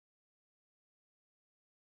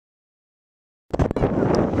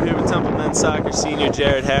Temple men's soccer senior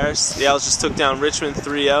Jared Harris. The Owls just took down Richmond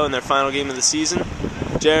 3-0 in their final game of the season.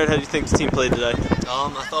 Jared, how do you think the team played today?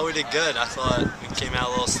 I thought we did good. I thought we came out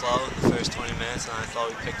a little slow in the first 20 minutes, and I thought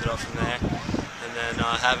we picked it up from there. And then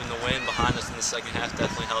having the win behind us in the second half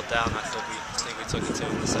definitely helped down. I think we took it to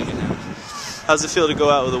in the second half. How's it feel to go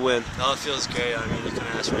out with a win? No, it feels great. I mean, you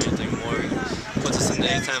couldn't ask for anything more. It puts us in the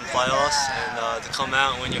A-10 playoffs, and to come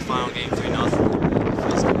out and win your final game 3-0.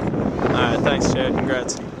 All right, thanks, Jared.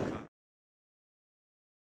 Congrats.